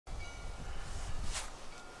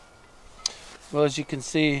Well, as you can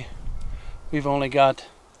see, we've only got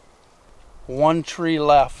one tree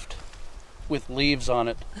left with leaves on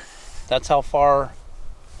it. That's how far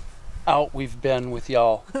out we've been with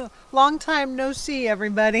y'all. Long time no see,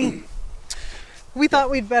 everybody. We thought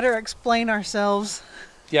we'd better explain ourselves.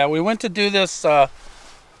 Yeah, we went to do this a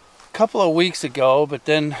couple of weeks ago, but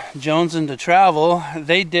then Jones and to Travel,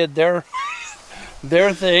 they did their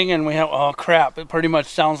thing, and we have, oh crap, it pretty much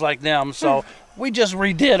sounds like them, so we just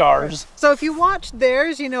redid ours. So if you watched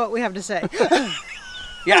theirs, you know what we have to say.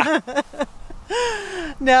 Yeah.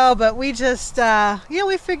 No, but we just,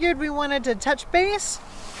 we figured we wanted to touch base,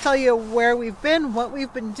 tell you where we've been, what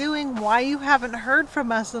we've been doing, why you haven't heard from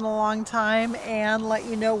us in a long time, and let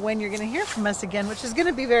you know when you're going to hear from us again, which is going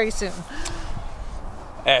to be very soon.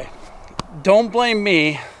 Hey, don't blame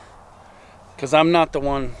me, because I'm not the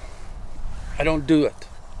one. I don't do it.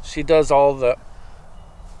 She does all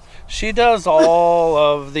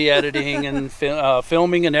of the editing and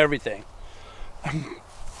filming and everything.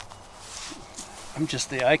 I'm just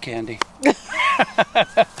the eye candy.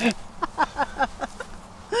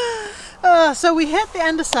 So we hit the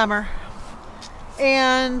end of summer,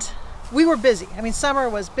 and we were busy. I mean, summer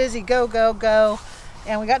was busy, go, go, go.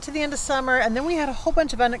 And we got to the end of summer, and then we had a whole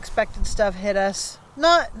bunch of unexpected stuff hit us.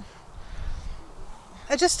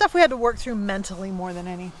 Just stuff we had to work through mentally more than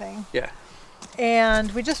anything. Yeah.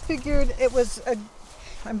 And we just figured it was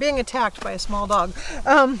I'm being attacked by a small dog.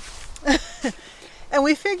 And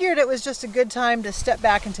we figured it was just a good time to step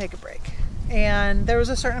back and take a break. And there was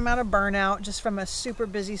a certain amount of burnout just from a super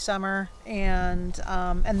busy summer, and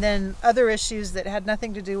then other issues that had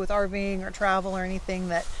nothing to do with RVing or travel or anything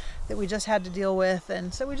that we just had to deal with.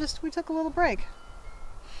 And so we took a little break.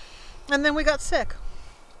 And then we got sick.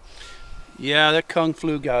 Yeah, that Kung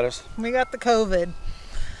flu got us. We got the COVID.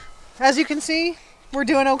 As you can see, we're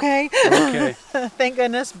doing okay. Okay. Thank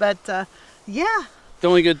goodness. But yeah. The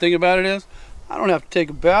only good thing about it is I don't have to take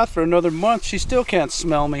a bath for another month. She still can't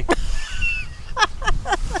smell me.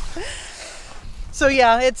 So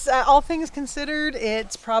yeah, it's all things considered,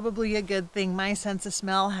 it's probably a good thing my sense of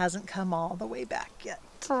smell hasn't come all the way back yet.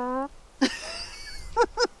 But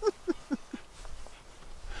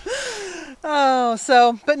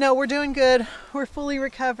no, we're doing good. We're fully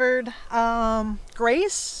recovered.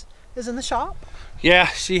 Grace is in the shop. Yeah,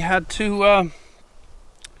 she had to,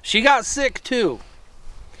 she got sick too.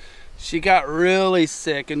 She got really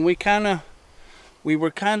sick, and we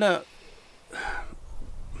were kind of,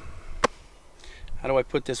 how do I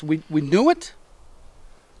put this? We knew it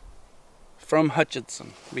from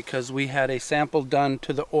Hutchinson because we had a sample done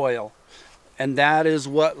to the oil, and that is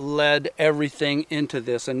what led everything into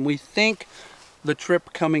this. And we think the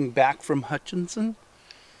trip coming back from Hutchinson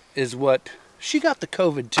is what she got the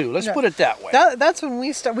COVID too. Let's put it that way. That's when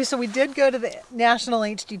we started. So we did go to the National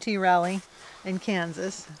HDT rally in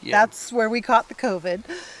Kansas. Yeah. That's where we caught the COVID.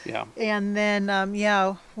 Yeah. And then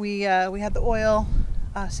we had the oil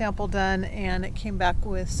sample done, and it came back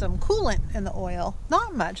with some coolant in the oil.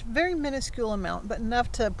 Not much, very minuscule amount, but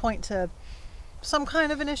enough to point to some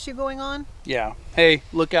kind of an issue going on. Yeah. Hey,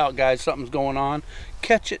 look out guys, something's going on.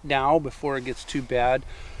 Catch it now before it gets too bad.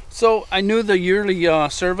 So I knew the yearly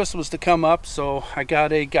service was to come up, so I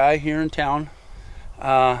got a guy here in town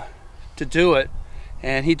to do it,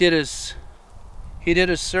 and he did his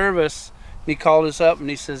service. He called us up and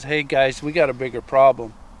he says, hey guys, we got a bigger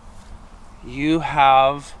problem. You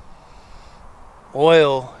have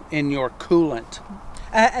oil in your coolant.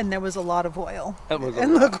 And there was a lot of oil in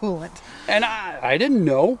the coolant. And I didn't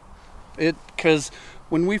know it, because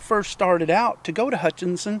when we first started out to go to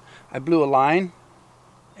Hutchinson, I blew a line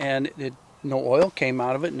and no oil came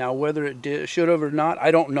out of it. Now whether it should have or not, I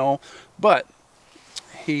don't know. But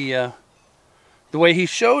the way he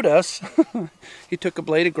showed us, he took a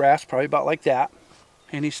blade of grass, probably about like that,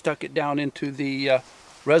 and he stuck it down into the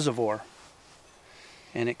reservoir.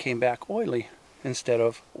 And it came back oily instead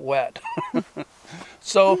of wet.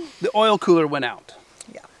 So the oil cooler went out.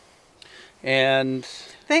 Yeah. And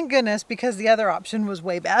thank goodness, because the other option was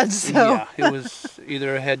way bad. So. Yeah, it was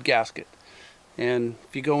either a head gasket. And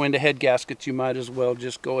if you go into head gaskets, you might as well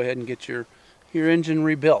just go ahead and get your engine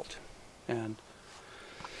rebuilt. And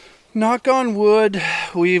knock on wood,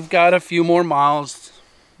 we've got a few more miles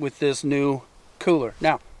with this new cooler.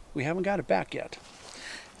 Now, we haven't got it back yet.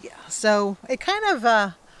 Yeah, so it kind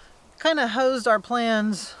of hosed our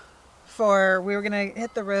plans for, we were going to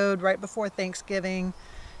hit the road right before Thanksgiving,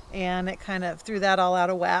 and it kind of threw that all out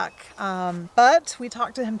of whack. But we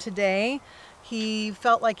talked to him today. He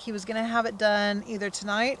felt like he was going to have it done either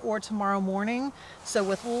tonight or tomorrow morning. So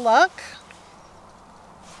with luck,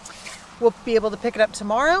 we'll be able to pick it up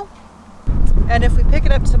tomorrow And if we pick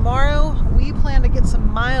it up tomorrow, we plan to get some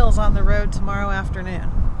miles on the road tomorrow afternoon.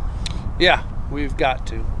 Yeah, we've got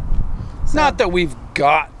to. So, not that we've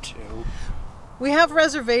got to. We have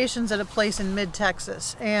reservations at a place in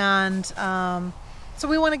mid-Texas, and so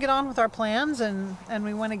we want to get on with our plans, and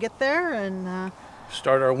we want to get there and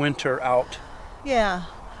start our winter out. Yeah,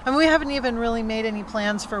 and we haven't even really made any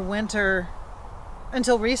plans for winter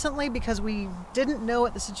until recently because we didn't know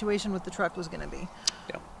what the situation with the truck was going to be.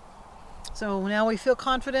 Yeah. So now we feel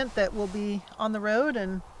confident that we'll be on the road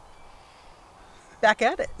and back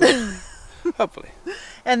at it. Hopefully.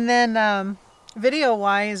 And then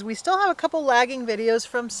video-wise, we still have a couple lagging videos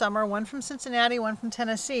from summer, one from Cincinnati, one from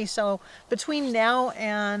Tennessee. So between now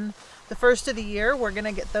and the first of the year, we're going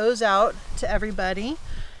to get those out to everybody.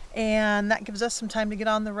 And that gives us some time to get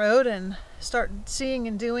on the road and start seeing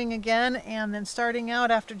and doing again. And then starting out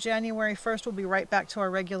after January 1st, we'll be right back to our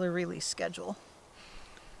regular release schedule.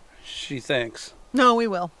 She thinks. No, we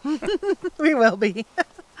will. We will be.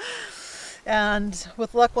 And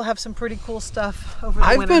with luck, we'll have some pretty cool stuff over the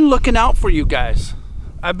winter. I've been looking out for you guys.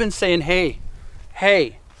 I've been saying, hey,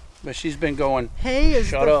 hey. But she's been going, hey is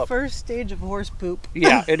shut the up. First stage of horse poop.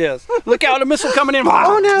 Yeah, it is. Look out, a missile coming in.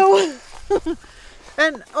 Oh, no.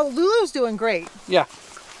 And, oh, Lulu's doing great. Yeah.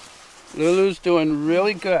 Lulu's doing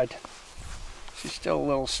really good. She's still a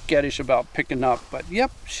little skittish about picking up. But, yep,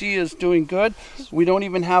 she is doing good. We don't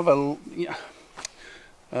even have a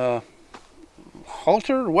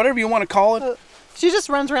halter, or whatever you want to call it. She just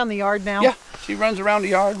runs around the yard now. Yeah, she runs around the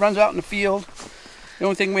yard, runs out in the field. The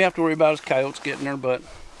only thing we have to worry about is coyotes getting her, but...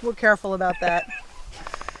 we're careful about that.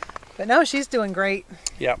 But no, she's doing great.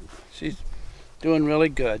 Yep, she's doing really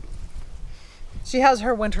good. She has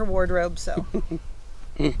her winter wardrobe, so.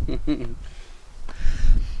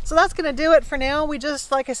 So that's going to do it for now. We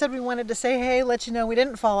just, like I said, we wanted to say, hey, let you know we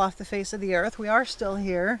didn't fall off the face of the earth. We are still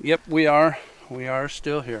here. Yep, we are. We are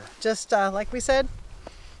still here. Just like we said,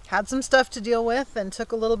 had some stuff to deal with and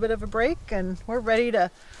took a little bit of a break, and we're ready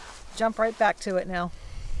to jump right back to it now.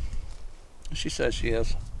 She says she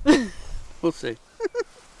is. We'll see.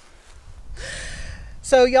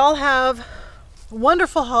 So y'all have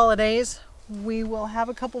wonderful holidays. We will have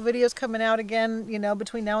a couple videos coming out again, you know,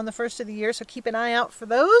 between now and the first of the year. So keep an eye out for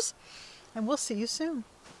those, and we'll see you soon.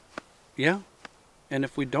 Yeah. And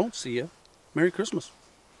if we don't see you, Merry Christmas.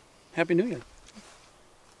 Happy New Year.